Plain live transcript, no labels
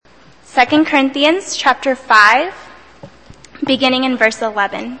2 Corinthians chapter 5, beginning in verse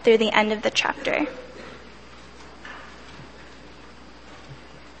 11 through the end of the chapter.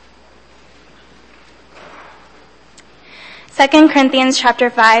 Second Corinthians chapter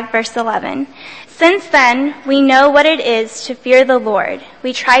 5, verse 11. Since then, we know what it is to fear the Lord.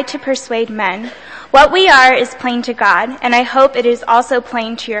 We try to persuade men. What we are is plain to God, and I hope it is also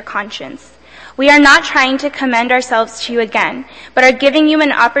plain to your conscience. We are not trying to commend ourselves to you again, but are giving you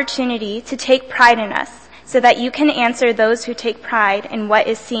an opportunity to take pride in us, so that you can answer those who take pride in what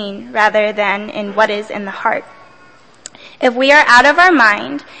is seen rather than in what is in the heart. If we are out of our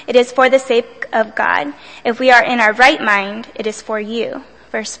mind, it is for the sake of God. If we are in our right mind, it is for you.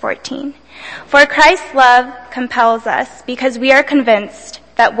 Verse 14. For Christ's love compels us, because we are convinced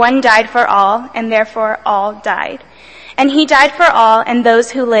that one died for all, and therefore all died. And he died for all, and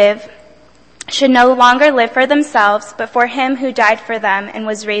those who live should no longer live for themselves, but for him who died for them and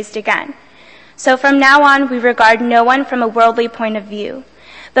was raised again. So from now on, we regard no one from a worldly point of view.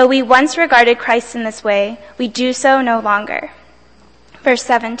 Though we once regarded Christ in this way, we do so no longer. Verse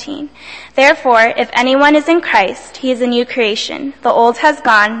 17. Therefore, if anyone is in Christ, he is a new creation. The old has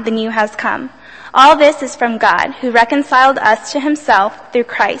gone, the new has come. All this is from God, who reconciled us to himself through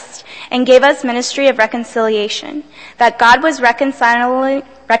Christ and gave us ministry of reconciliation, that God was reconciling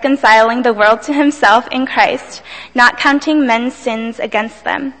the world to himself in Christ, not counting men's sins against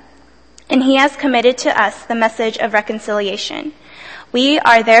them. And he has committed to us the message of reconciliation. We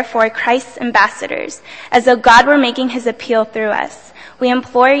are therefore Christ's ambassadors, as though God were making his appeal through us. We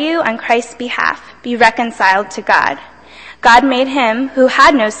implore you on Christ's behalf, be reconciled to God. God made him who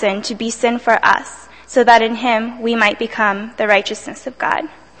had no sin to be sin for us, so that in him we might become the righteousness of God.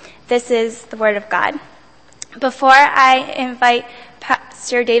 This is the word of God. Before I invite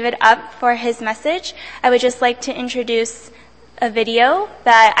Pastor David up for his message, I would just like to introduce a video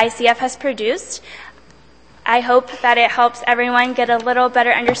that ICF has produced. I hope that it helps everyone get a little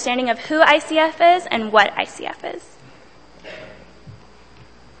better understanding of who ICF is and what ICF is.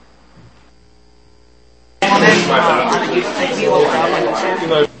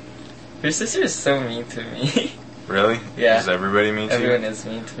 Your sister is so mean to me. Really? Yeah. Is everybody mean to you? Everyone is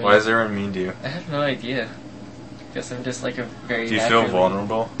mean to me. Why is everyone mean to you? I have no idea. Guess I'm just like a very. Do you feel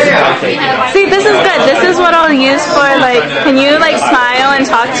vulnerable? See, this is good. This is what I'll use for, like, can you, like, smile and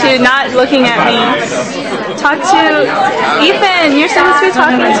talk to, not looking at me. Talk to Ethan. You're supposed to be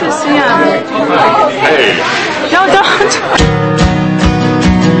talking to Sam. Hey. No, don't.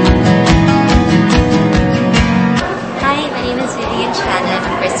 Hi, my name is Vivian Chen. I'm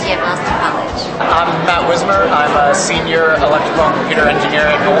a first year at Boston College. I'm Matt Wismer. I'm a senior electrical and computer engineer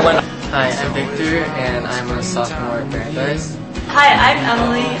at Nolan. Hi, I'm Victor, and I'm a sophomore at Brandeis. Hi, I'm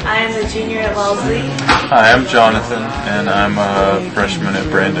Emily. I am a junior at Wellesley. Hi, I'm Jonathan, and I'm a freshman at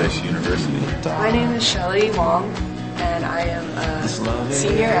Brandeis University. My name is Shelley Wong, and I am a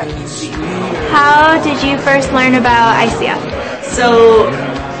senior at UC. How did you first learn about ICF? So,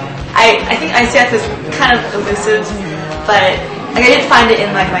 I think ICF is kind of elusive, but I didn't find it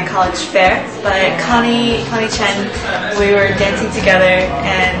in like my college fair. But Connie Chen, we were dancing together,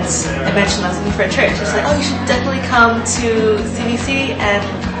 and I mentioned I was looking for a church. She's like, "Oh, you should definitely come to CBC, and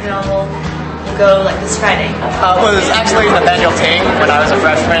we'll go like this Friday." Well, it was actually Nathaniel Ting when I was a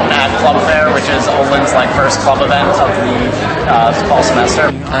freshman at Club Fair, which is Olin's first club event of the fall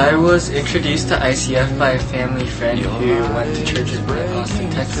semester. I was introduced to ICF by a family friend who went to church in Austin,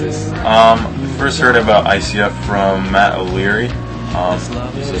 Texas. First heard about ICF from Matt O'Leary.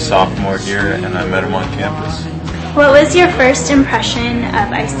 He's a sophomore here, and I met him on campus. What was your first impression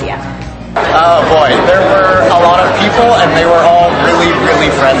of ICF? Oh boy, there were a lot of people, and they were all really, really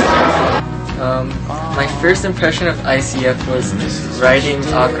friendly. My first impression of ICF was riding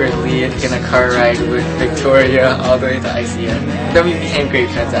awkwardly in a car ride with Victoria all the way to ICF. Then we became great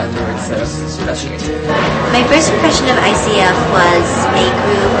friends afterwards, so that's great. My first impression of ICF was a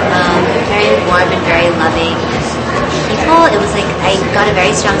group of very warm and very loving people. It was like I got a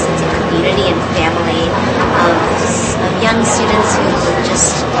very strong sense of community and family of young students who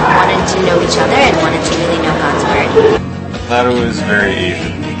just wanted to know each other and wanted to really know God's Word. I thought it was very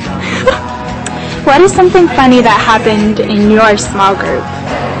Asian. What is something funny that happened in your small group?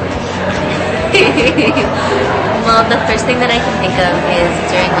 Well, the first thing that I can think of is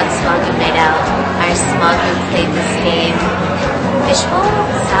during one small group night out, our small group played this game, fishbowl,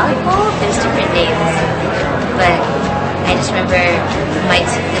 salad bowl. There's different names, but I just remember my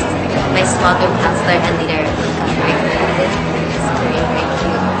small group counselor and leader got very excited. It was very, very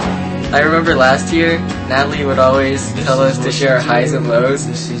cute. I remember last year, Natalie would always tell us to share our highs and lows,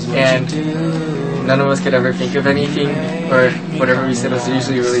 and none of us could ever think of anything, or whatever we said was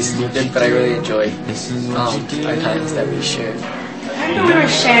usually really stupid, but I really enjoyed our times that we shared. I remember we were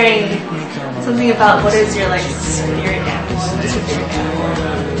sharing something about what is your spirit animal. What is your favorite animal?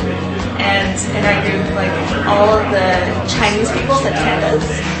 And in our group, all of the Chinese people said pandas,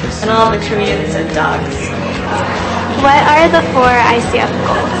 and all of the Koreans said dogs. What are the 4 ICF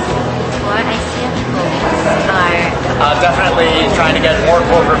goals? 4 ICF goals are Definitely trying to get more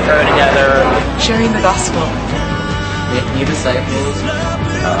corporate prayer together. Sharing the gospel. Make new disciples.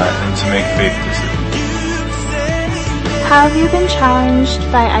 And to make faith decisions. How have you been challenged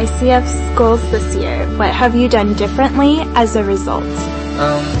by ICF's goals this year? What have you done differently as a result?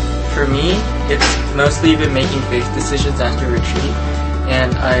 For me, it's mostly been making faith decisions after retreat,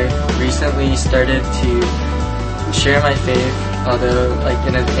 and I've recently started to share my faith, although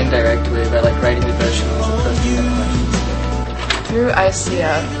in an indirect way, by writing devotionals and posting them on Facebook. Through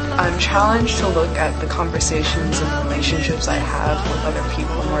ICF, I'm challenged to look at the conversations and relationships I have with other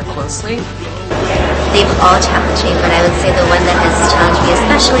people more closely. they've all challenged me, but I would say the one that has challenged me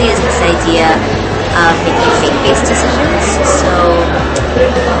especially is this idea of making faith-based decisions. So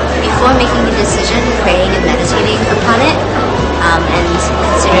before making a decision, praying and meditating upon it, and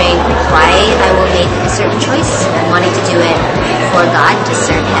considering why I will make a certain choice and wanting to do it for God to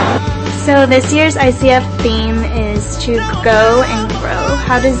serve Him. So this year's ICF theme is to go and grow.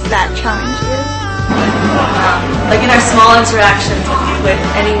 How does that challenge you? In our small interactions with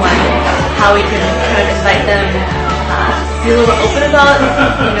anyone, how we can kind of invite them, be a little open about,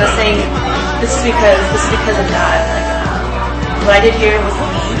 saying this is because of God. What I did here was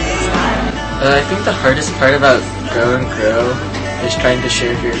me. I think the hardest part about Go and Grow is trying to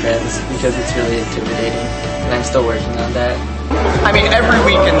share with your friends because it's really intimidating, and I'm still working on that. I mean, every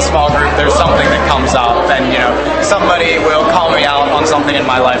week in small group, there's something that comes up, and somebody will call me out on something in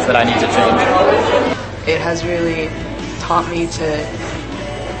my life that I need to change. It has really taught me to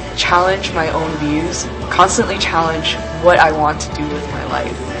challenge my own views, constantly challenge what I want to do with my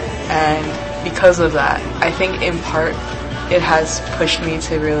life. And because of that, I think in part it has pushed me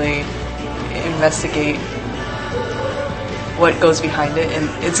to really investigate what goes behind it. And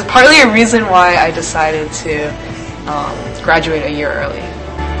it's partly a reason why I decided to graduate a year early.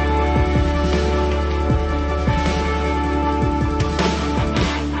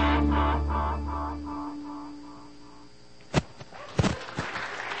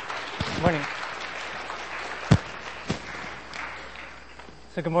 Morning.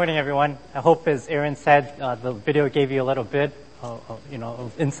 So good morning, everyone. I hope, as Aaron said, the video gave you a little bit,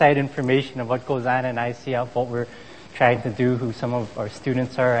 of inside information of what goes on in ICF, what we're trying to do, who some of our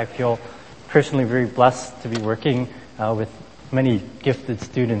students are. I feel personally very blessed to be working with many gifted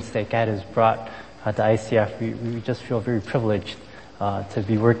students that God has brought to ICF. We just feel very privileged to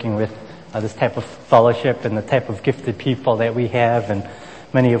be working with this type of fellowship and the type of gifted people that we have, and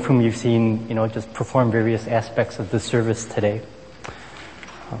many of whom you've seen, just perform various aspects of the service today.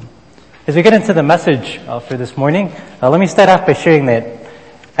 As we get into the message for this morning, let me start off by sharing that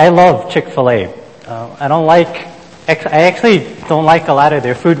I love Chick-fil-A. I actually don't like a lot of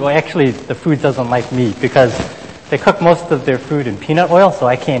their food. Well, actually, the food doesn't like me because they cook most of their food in peanut oil, so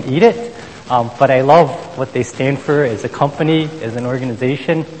I can't eat it. But I love what they stand for as a company, as an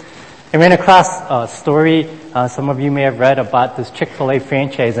organization. I ran across a story, some of you may have read, about this Chick-fil-A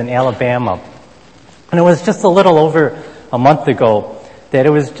franchise in Alabama. And it was just a little over a month ago that it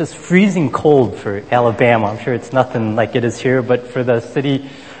was just freezing cold for Alabama. I'm sure it's nothing like it is here, but for the city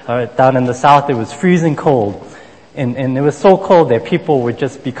down in the south, it was freezing cold. And it was so cold that people would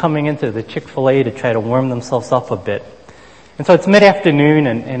just be coming into the Chick-fil-A to try to warm themselves up a bit. And so it's mid-afternoon,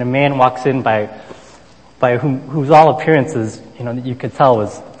 and a man walks in by whose all appearances, you could tell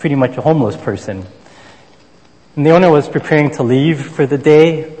was pretty much a homeless person. And the owner was preparing to leave for the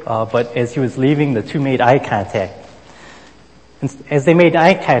day, but as he was leaving, the two made eye contact. And as they made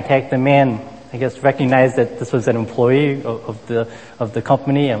eye contact, the man, I guess, recognized that this was an employee of the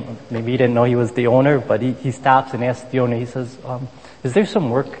company, and maybe he didn't know he was the owner, but he stops and asks the owner, he says, is there some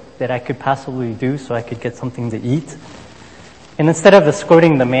work that I could possibly do so I could get something to eat? And instead of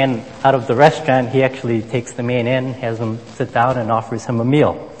escorting the man out of the restaurant, he actually takes the man in, has him sit down, and offers him a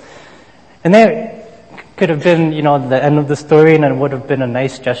meal. And that could have been, the end of the story, and it would have been a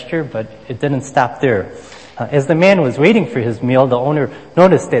nice gesture, but it didn't stop there. As the man was waiting for his meal, the owner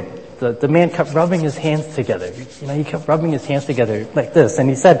noticed that the man kept rubbing his hands together. He kept rubbing his hands together like this. And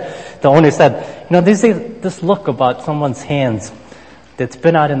the owner said, there's this look about someone's hands that's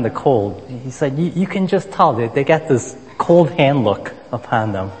been out in the cold. He said, you can just tell that they got this cold hand look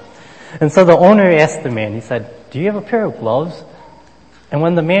upon them. And so the owner asked the man, he said, do you have a pair of gloves? And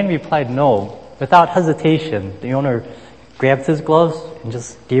when the man replied no, without hesitation, the owner grabbed his gloves and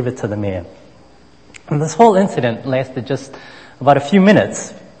just gave it to the man. And this whole incident lasted just about a few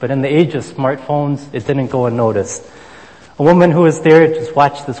minutes, but in the age of smartphones, it didn't go unnoticed. A woman who was there just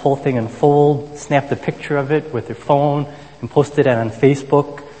watched this whole thing unfold, snapped a picture of it with her phone, and posted it on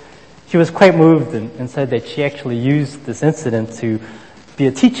Facebook. She was quite moved and said that she actually used this incident to be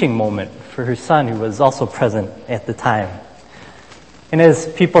a teaching moment for her son, who was also present at the time. And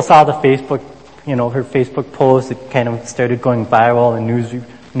as people saw the Facebook, her Facebook post, it kind of started going viral, and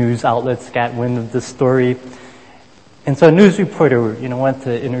news outlets got wind of the story. And so a news reporter, went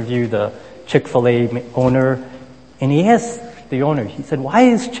to interview the Chick-fil-A owner, and he asked the owner, he said, "Why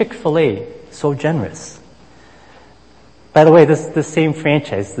is Chick-fil-A so generous?" By the way, this same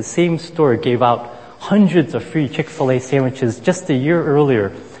franchise, the same store gave out hundreds of free Chick-fil-A sandwiches just a year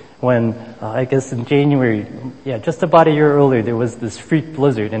earlier when, I guess in January, just about a year earlier, there was this freak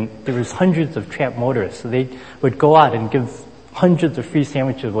blizzard and there was hundreds of trapped motorists. So they would go out and give hundreds of free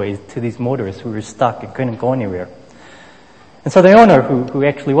sandwiches away to these motorists who were stuck and couldn't go anywhere. And so the owner, who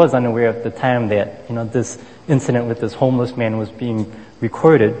actually was unaware at the time that, this incident with this homeless man was being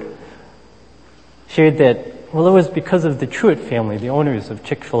recorded, shared that, it was because of the Truett family, the owners of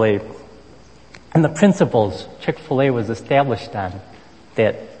Chick-fil-A, and the principles Chick-fil-A was established on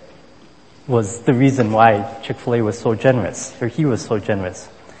that was the reason why Chick-fil-A was so generous, or he was so generous.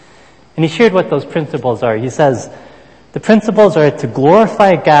 And he shared what those principles are. He says, the principles are to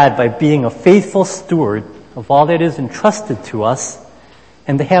glorify God by being a faithful steward of all that is entrusted to us,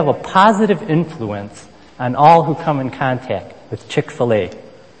 and to have a positive influence on all who come in contact with Chick-fil-A.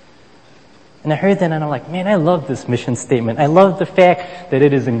 And I heard that and I'm like, man, I love this mission statement. I love the fact that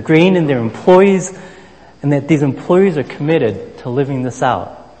it is ingrained in their employees and that these employees are committed to living this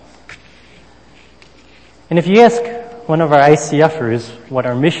out. And if you ask one of our ICFers what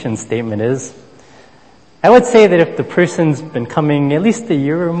our mission statement is, I would say that if the person's been coming at least a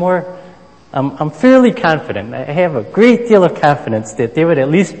year or more, I'm fairly confident, I have a great deal of confidence that they would at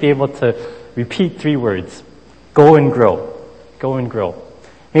least be able to repeat 3 words. Go and grow. Go and grow.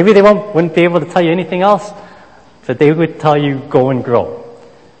 Maybe they wouldn't be able to tell you anything else, but they would tell you go and grow.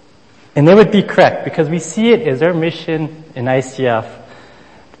 And they would be correct, because we see it as our mission in ICF,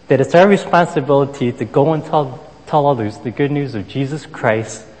 that it's our responsibility to go and tell others the good news of Jesus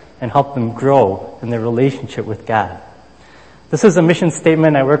Christ and help them grow in their relationship with God. This is a mission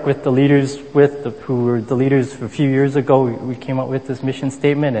statement I work with the leaders who were the leaders a few years ago. We came up with this mission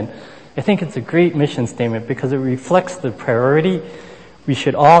statement, and I think it's a great mission statement because it reflects the priority we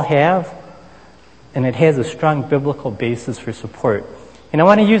should all have, and it has a strong biblical basis for support. And I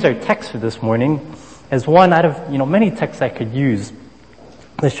want to use our text for this morning as one out of many texts I could use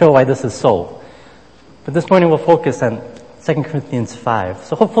to show why this is so. But this morning we'll focus on 2 Corinthians 5.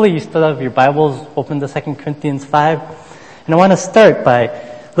 So hopefully you still have your Bibles open to 2 Corinthians 5. And I want to start by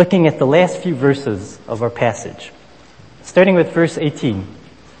looking at the last few verses of our passage. Starting with verse 18.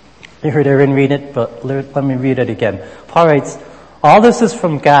 You heard Aaron read it, but let me read it again. Paul writes, "All this is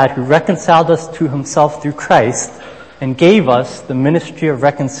from God, who reconciled us to himself through Christ and gave us the ministry of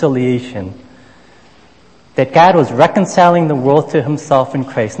reconciliation." That God was reconciling the world to himself in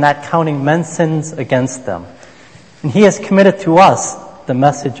Christ, not counting men's sins against them. And he has committed to us the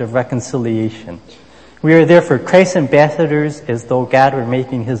message of reconciliation. We are therefore Christ's ambassadors, as though God were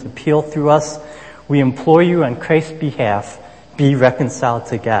making his appeal through us. We implore you on Christ's behalf, be reconciled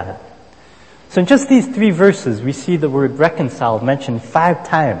to God. So in just these 3 verses, we see the word reconciled mentioned 5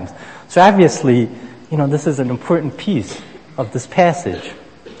 times. So obviously, this is an important piece of this passage.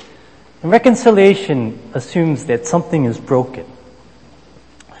 And reconciliation assumes that something is broken.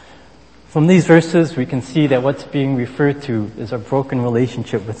 From these verses, we can see that what's being referred to is a broken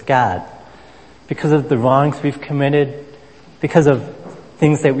relationship with God. Because of the wrongs we've committed, because of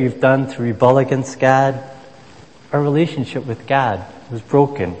things that we've done to rebel against God, our relationship with God was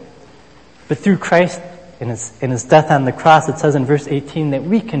broken. But through Christ and his death on the cross, it says in verse 18 that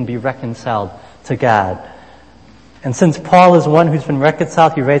we can be reconciled to God. And since Paul is one who's been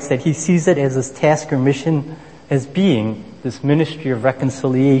reconciled, he writes that he sees it as his task or mission as being this ministry of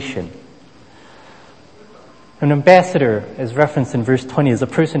reconciliation. An ambassador, as referenced in verse 20, is a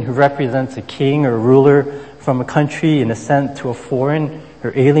person who represents a king or ruler from a country and is sent to a foreign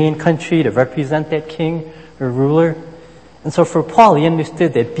or alien country to represent that king or ruler. And so for Paul, he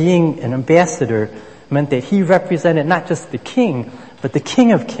understood that being an ambassador meant that he represented not just the king, but the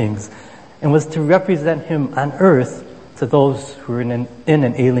King of Kings, and was to represent him on earth to those who were in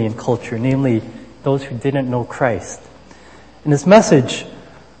an alien culture, namely those who didn't know Christ. And his message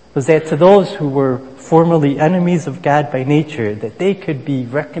was that to those who were formerly enemies of God by nature, that they could be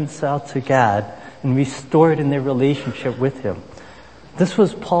reconciled to God and restored in their relationship with Him. This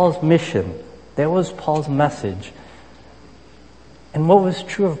was Paul's mission. That was Paul's message. And what was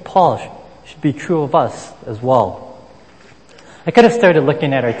true of Paul should be true of us as well. I could have started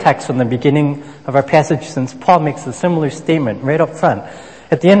looking at our text from the beginning of our passage, since Paul makes a similar statement right up front.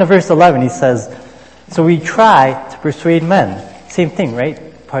 At the end of verse 11, he says, so we try to persuade men. Same thing,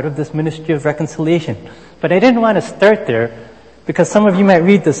 right? Part of this ministry of reconciliation. But I didn't want to start there because some of you might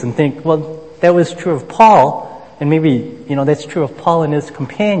read this and think, well, that was true of Paul, and maybe, that's true of Paul and his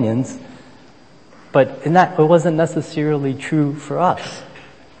companions, but it wasn't necessarily true for us.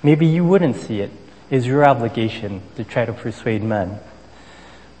 Maybe you wouldn't see it as your obligation to try to persuade men.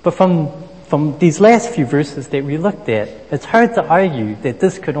 But from these last few verses that we looked at, it's hard to argue that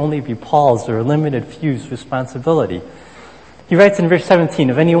this could only be Paul's or a limited few's responsibility. He writes in verse 17,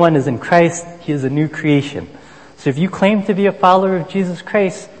 if anyone is in Christ, he is a new creation. So if you claim to be a follower of Jesus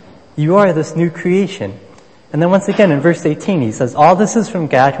Christ, you are this new creation. And then once again in verse 18, he says, all this is from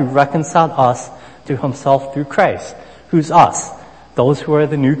God who reconciled us to Himself through Christ. Who's us? Those who are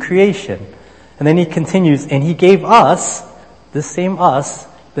the new creation. And then he continues, and He gave us, this same us,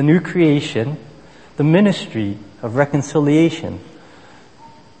 the new creation, the ministry of reconciliation.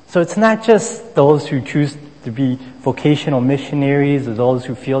 So it's not just those who choose to be vocational missionaries, or those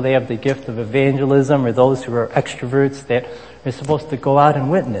who feel they have the gift of evangelism, or those who are extroverts that are supposed to go out and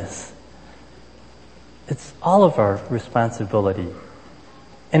witness. It's all of our responsibility.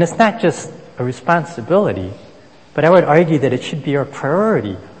 And it's not just a responsibility, but I would argue that it should be our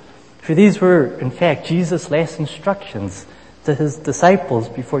priority. For these were, in fact, Jesus' last instructions to His disciples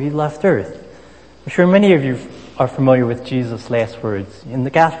before He left earth. I'm sure many of you are familiar with Jesus' last words. In the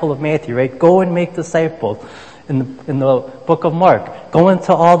Gospel of Matthew, right? Go and make disciples. In the book of Mark, go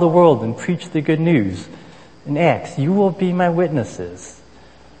into all the world and preach the good news. In Acts, you will be my witnesses.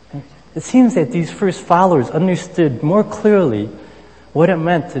 It seems that these first followers understood more clearly what it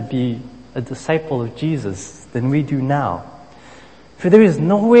meant to be a disciple of Jesus than we do now. For there is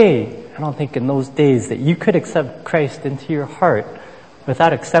no way, I don't think in those days, that you could accept Christ into your heart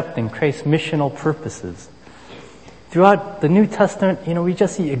without accepting Christ's missional purposes. Throughout the New Testament, we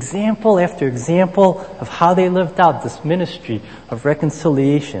just see example after example of how they lived out this ministry of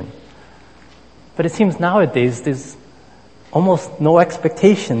reconciliation. But it seems nowadays there's almost no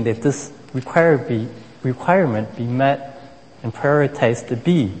expectation that this requirement be met and prioritized to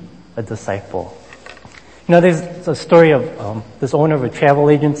be a disciple. There's a story of this owner of a travel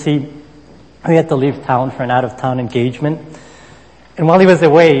agency who had to leave town for an out-of-town engagement. And while he was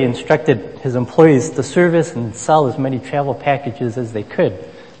away, he instructed his employees to service and sell as many travel packages as they could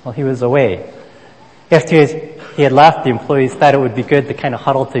while he was away. After he had left, the employees thought it would be good to kind of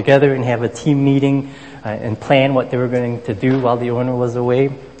huddle together and have a team meeting and plan what they were going to do while the owner was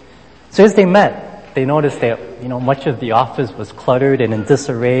away. So as they met, they noticed that, much of the office was cluttered and in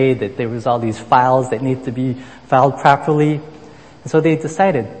disarray, that there was all these files that need to be filed properly. And so they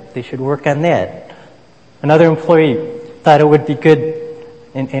decided they should work on that. Another employee thought it would be good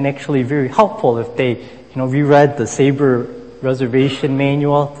and actually very helpful if they, reread the Sabre reservation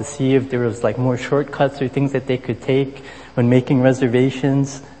manual to see if there was more shortcuts or things that they could take when making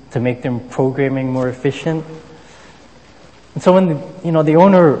reservations to make their programming more efficient. And so when the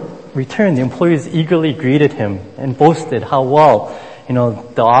owner returned, the employees eagerly greeted him and boasted how well,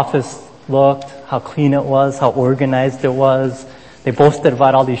 the office looked, how clean it was, how organized it was. They boasted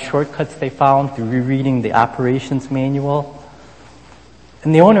about all these shortcuts they found through rereading the operations manual.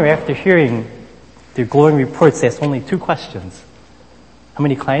 And the owner, after hearing their glowing reports, asked only two questions. How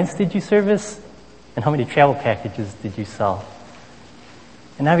many clients did you service? And how many travel packages did you sell?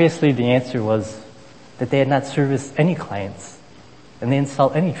 And obviously the answer was that they had not serviced any clients and they didn't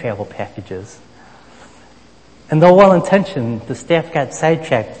sell any travel packages. And though well-intentioned, the staff got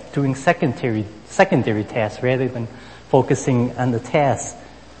sidetracked doing secondary tasks rather than focusing on the task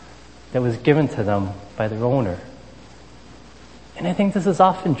that was given to them by their owner. And I think this is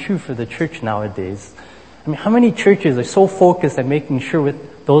often true for the church nowadays. How many churches are so focused on making sure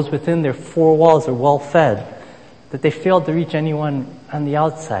those within their four walls are well fed that they fail to reach anyone on the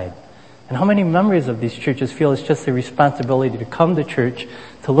outside? And how many members of these churches feel it's just their responsibility to come to church,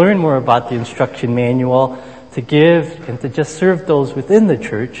 to learn more about the instruction manual, to give, and to just serve those within the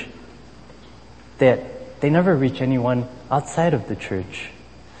church, that they never reach anyone outside of the church?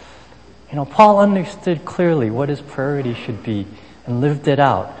 Paul understood clearly what his priority should be and lived it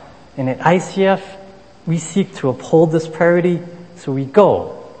out. And at ICF, we seek to uphold this priority, so we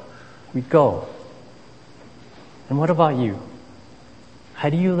go. We go. And what about you? How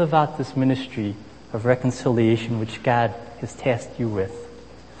do you live out this ministry of reconciliation which God has tasked you with?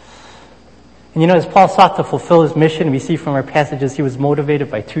 And as Paul sought to fulfill his mission, we see from our passages he was motivated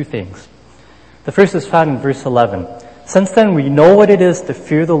by two things. The first is found in verse 11. Since then we know what it is to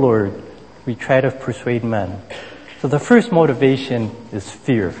fear the Lord, we try to persuade men. So the first motivation is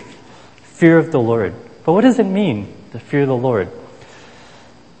fear. Fear of the Lord. But what does it mean to fear the Lord?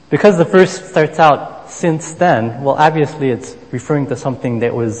 Because the verse starts out, since then, well, obviously it's referring to something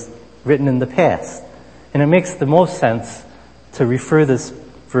that was written in the past. And it makes the most sense to refer this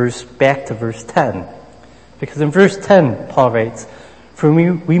verse back to verse 10. Because in verse 10, Paul writes, for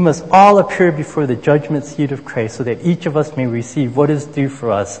we must all appear before the judgment seat of Christ so that each of us may receive what is due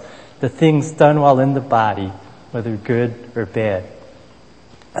for us, the things done while in the body, whether good or bad.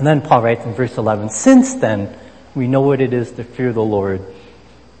 And then Paul writes in verse 11, since then, we know what it is to fear the Lord,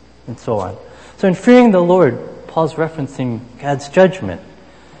 and so on. So in fearing the Lord, Paul's referencing God's judgment.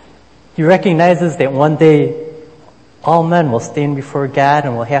 He recognizes that one day all men will stand before God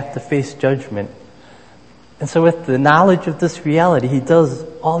and will have to face judgment. And so with the knowledge of this reality, he does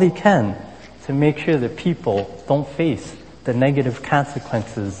all he can to make sure that people don't face the negative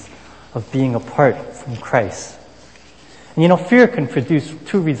consequences of being apart from Christ. And fear can produce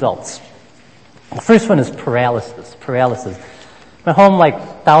two results. The first one is paralysis. My home,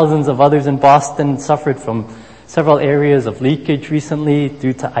 like thousands of others in Boston, suffered from several areas of leakage recently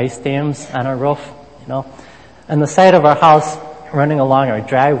due to ice dams on our roof, And the side of our house, running along our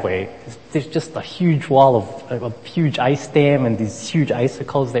driveway, there's just a huge wall of a huge ice dam and these huge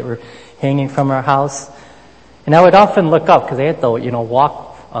icicles that were hanging from our house. And I would often look up because I had to,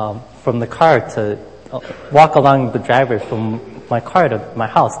 walk from the car to walk along the driveway from my car to my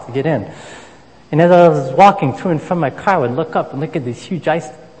house to get in. And as I was walking to and from my car, I would look up and look at these huge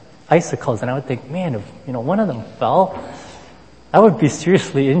icicles, and I would think, man, if one of them fell, I would be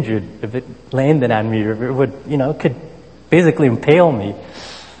seriously injured if it landed on me, or it would, it could basically impale me.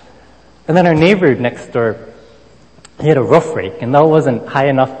 And then our neighbor next door, he had a roof rake, and though it wasn't high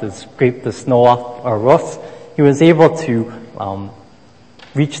enough to scrape the snow off our roofs, he was able to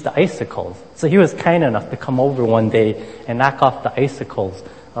reach the icicles. So he was kind enough to come over one day and knock off the icicles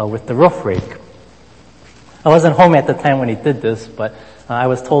with the roof rake. I wasn't home at the time when he did this, but I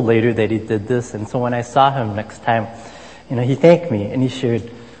was told later that he did this. And so when I saw him next time, he thanked me and he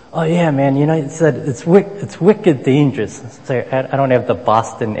shared, oh yeah, man, he said it's wicked dangerous. Sorry, I don't have the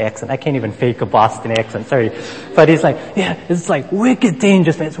Boston accent. I can't even fake a Boston accent, sorry. But he's like, yeah, it's like wicked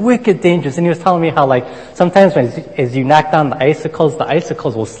dangerous, man. It's wicked dangerous. And he was telling me how sometimes as you knock down the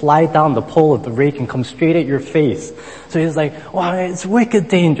icicles will slide down the pole of the rake and come straight at your face. So he's like, wow, it's wicked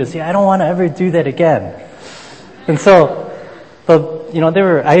dangerous. Yeah, I don't want to ever do that again. And so, there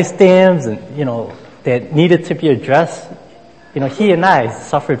were ice dams and, that needed to be addressed. He and I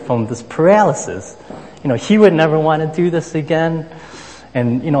suffered from this paralysis. He would never want to do this again.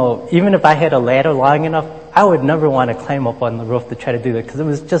 And, even if I had a ladder long enough, I would never want to climb up on the roof to try to do that because it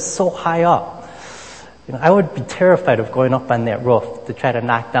was just so high up. I would be terrified of going up on that roof to try to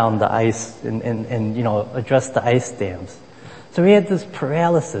knock down the ice and address the ice dams. So we had this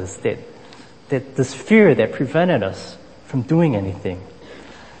paralysis, this fear that prevented us from doing anything.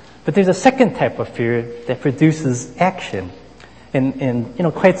 But there's a second type of fear that produces action. And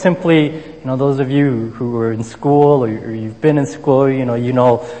quite simply, those of you who were in school or you've been in school,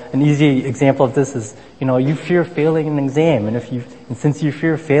 an easy example of this is, you fear failing an exam. And since you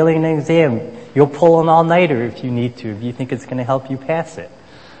fear failing an exam, you'll pull an all-nighter if you need to, if you think it's going to help you pass it,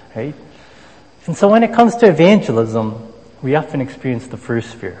 right? And so when it comes to evangelism, we often experience the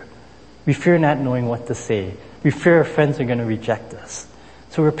first fear. We fear not knowing what to say. We fear our friends are going to reject us.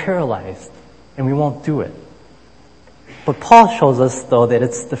 So we're paralyzed and we won't do it. But Paul shows us, though, that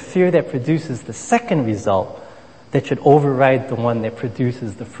it's the fear that produces the second result that should override the one that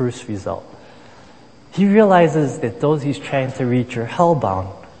produces the first result. He realizes that those he's trying to reach are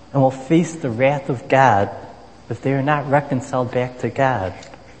hellbound and will face the wrath of God if they are not reconciled back to God.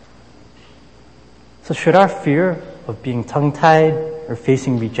 So should our fear of being tongue-tied or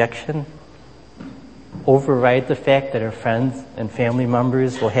facing rejection override the fact that our friends and family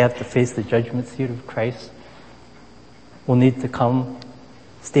members will have to face the judgment seat of Christ? Will need to come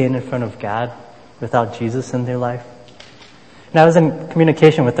stand in front of God without Jesus in their life? And I was in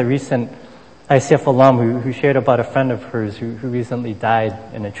communication with a recent ICF alum who shared about a friend of hers who recently died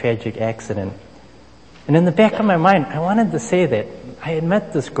in a tragic accident. And in the back of my mind, I wanted to say that I had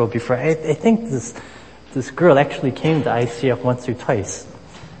met this girl before. I think this girl actually came to ICF once or twice.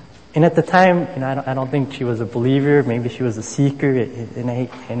 And at the time, I don't think she was a believer. Maybe she was a seeker,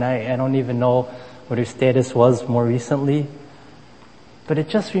 and I don't even know what her status was more recently. But it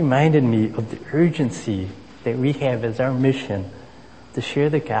just reminded me of the urgency that we have as our mission to share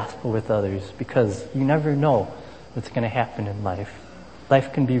the gospel with others, because you never know what's going to happen in life.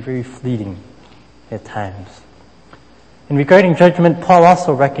 Life can be very fleeting at times. And regarding judgment, Paul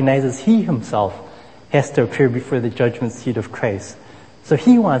also recognizes he himself has to appear before the judgment seat of Christ. So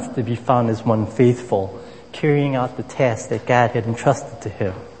he wants to be found as one faithful, carrying out the task that God had entrusted to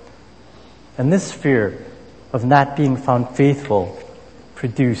him. And this fear of not being found faithful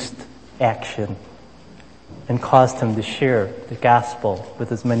produced action and caused him to share the gospel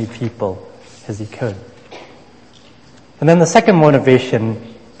with as many people as he could. And then the second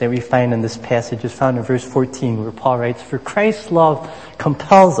motivation that we find in this passage is found in verse 14, where Paul writes, "For Christ's love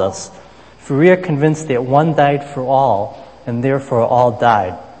compels us, for we are convinced that one died for all, and therefore all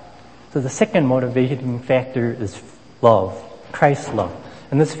died." So the second motivating factor is love, Christ's love.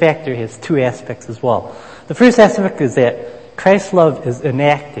 And this factor has two aspects as well. The first aspect is that Christ's love is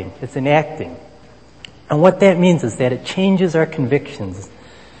enacting. It's enacting. And what that means is that it changes our convictions.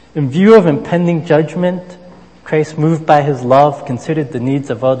 In view of impending judgment, Christ, moved by his love, considered the needs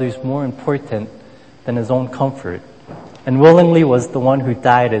of others more important than his own comfort, and willingly was the one who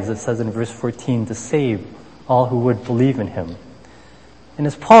died, as it says in verse 14, to save all who would believe in him. And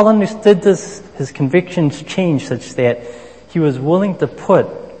as Paul understood this, his convictions changed such that he was willing to put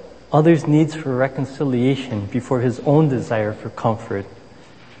others' needs for reconciliation before his own desire for comfort,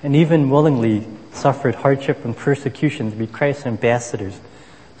 and even willingly suffered hardship and persecution to be Christ's ambassadors,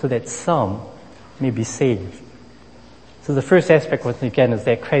 so that some may be saved. So the first aspect, once again, is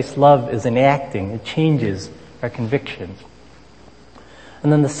that Christ's love is enacting. It changes our convictions.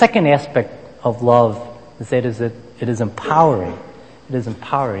 And then the second aspect of love is that it is empowering. It is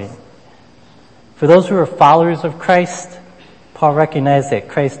empowering. For those who are followers of Christ, Paul recognized that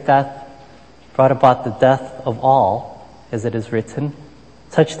Christ's death brought about the death of all, as it is written,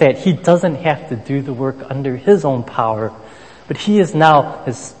 such that he doesn't have to do the work under his own power, but he is now,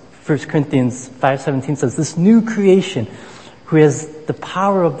 as 1 Corinthians 5:17 says, this new creation who has the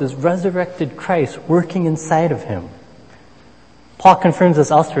power of this resurrected Christ working inside of him. Paul confirms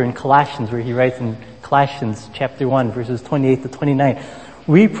this elsewhere in Colossians, where he writes in Colossians chapter 1, verses 28 to 29,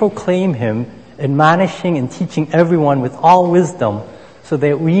 "We proclaim him, admonishing and teaching everyone with all wisdom, so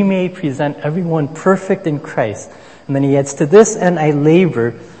that we may present everyone perfect in Christ." And then he adds, "To this end I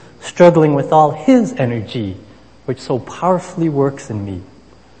labor, struggling with all his energy, which so powerfully works in me."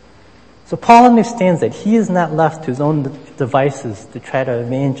 So Paul understands that he is not left to his own devices to try to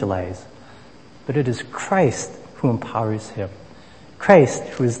evangelize, but it is Christ who empowers him. Christ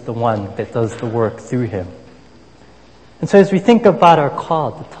who is the one that does the work through him. And so as we think about our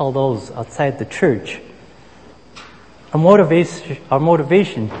call to tell those outside the church, our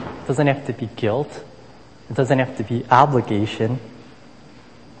motivation doesn't have to be guilt. It doesn't have to be obligation.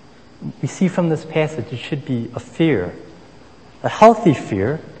 We see from this passage it should be a fear, a healthy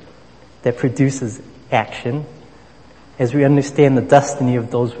fear that produces action as we understand the destiny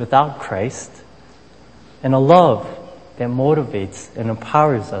of those without Christ, and a love that motivates and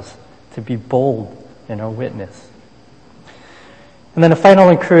empowers us to be bold in our witness. And then a final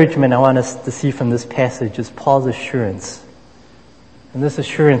encouragement I want us to see from this passage is Paul's assurance. And this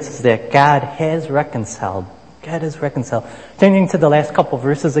assurance is that God has reconciled. God is reconciled. Turning to the last couple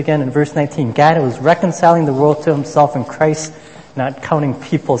verses again, in verse 19, God was reconciling the world to himself in Christ, not counting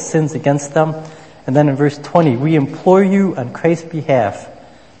people's sins against them. And then in verse 20, we implore you on Christ's behalf,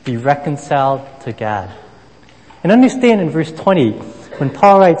 be reconciled to God. And understand in verse 20, when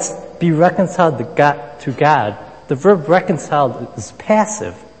Paul writes, be reconciled to God, the verb reconciled is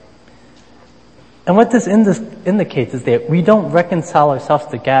passive. And what this indicates is that we don't reconcile ourselves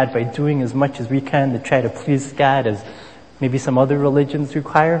to God by doing as much as we can to try to please God as maybe some other religions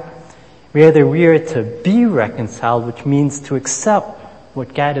require. Rather, we are to be reconciled, which means to accept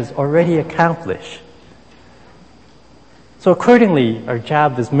what God has already accomplished. So accordingly, our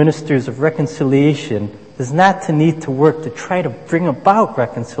job as ministers of reconciliation is not to need to work to try to bring about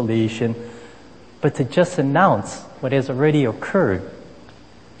reconciliation, but to just announce what has already occurred.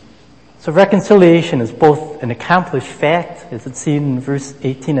 So reconciliation is both an accomplished fact, as it's seen in verse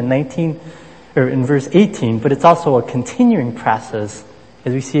 18 and 19, or in verse 18, but it's also a continuing process,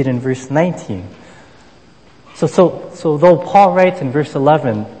 as we see it in verse 19. So though Paul writes in verse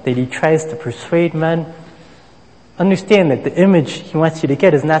 11 that he tries to persuade men, understand that the image he wants you to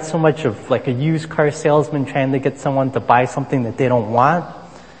get is not so much of like a used car salesman trying to get someone to buy something that they don't want,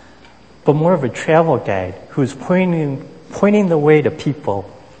 but more of a travel guide who is pointing the way to people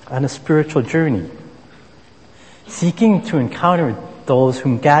on a spiritual journey, seeking to encounter those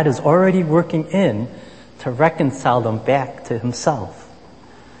whom God is already working in to reconcile them back to himself.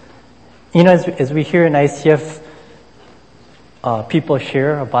 You know, as we hear in ICF, people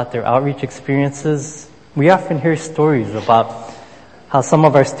share about their outreach experiences, we often hear stories about how some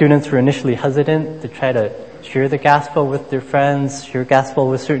of our students were initially hesitant to try to share the gospel with their friends, share gospel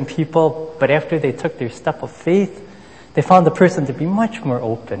with certain people, but after they took their step of faith, they found the person to be much more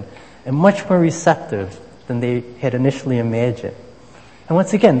open and much more receptive than they had initially imagined. And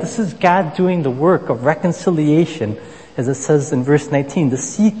once again, this is God doing the work of reconciliation, as it says in verse 19, to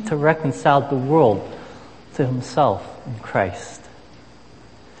seek to reconcile the world to himself in Christ.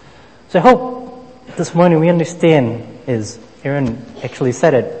 So I hope this morning we understand, as Erin actually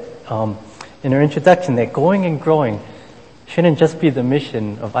said it in her introduction, that going and growing shouldn't just be the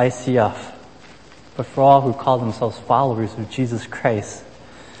mission of ICF, but for all who call themselves followers of Jesus Christ.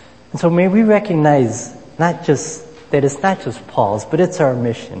 And so may we recognize that it's not just Paul's, but it's our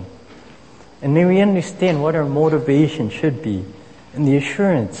mission. And may we understand what our motivation should be and the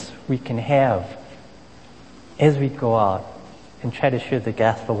assurance we can have as we go out and try to share the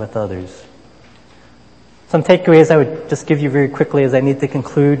gospel with others. Some takeaways I would just give you very quickly as I need to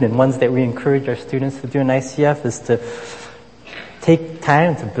conclude, and ones that we encourage our students to do in ICF, is to take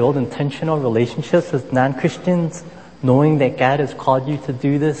time to build intentional relationships with non-Christians, knowing that God has called you to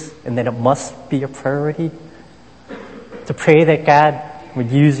do this and that it must be a priority. To pray that God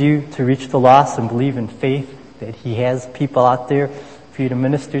would use you to reach the lost and believe in faith that he has people out there for you to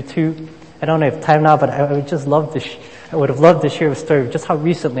minister to. I don't have time now, but I would just love to I would have loved to share a story of just how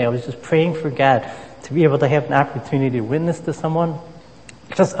recently I was just praying for God to be able to have an opportunity to witness to someone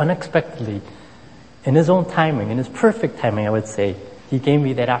just unexpectedly. In his own timing, in his perfect timing, I would say, he gave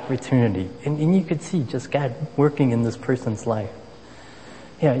me that opportunity. And you could see just God working in this person's life.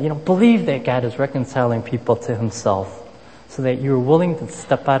 Yeah, believe that God is reconciling people to himself so that you're willing to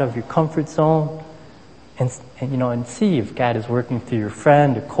step out of your comfort zone and see if God is working through your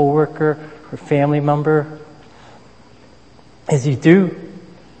friend, or coworker, or family member. As you do,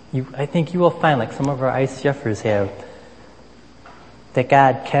 I think you will find, like some of our ICFers have, that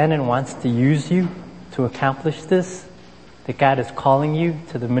God can and wants to use you to accomplish this, that God is calling you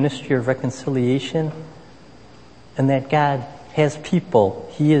to the ministry of reconciliation, and that God has people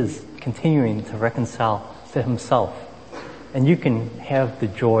he is continuing to reconcile to himself. And you can have the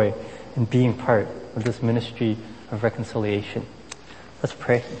joy in being part of this ministry of reconciliation. Let's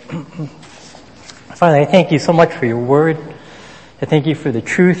pray. Father, I thank you so much for your word. I thank you for the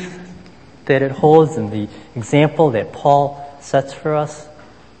truth that it holds and the example that Paul sets for us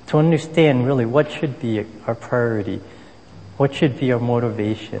to understand really what should be our priority, what should be our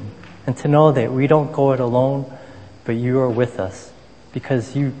motivation, and to know that we don't go it alone, but you are with us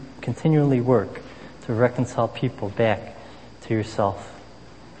because you continually work to reconcile people back to yourself.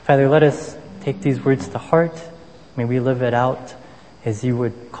 Father, let us take these words to heart. May we live it out as you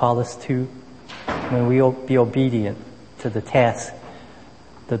would call us to. May we be obedient to the task,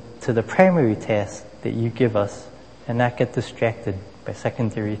 to the primary task that you give us, and not get distracted by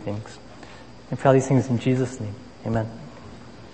secondary things. And for all these things in Jesus' name, amen.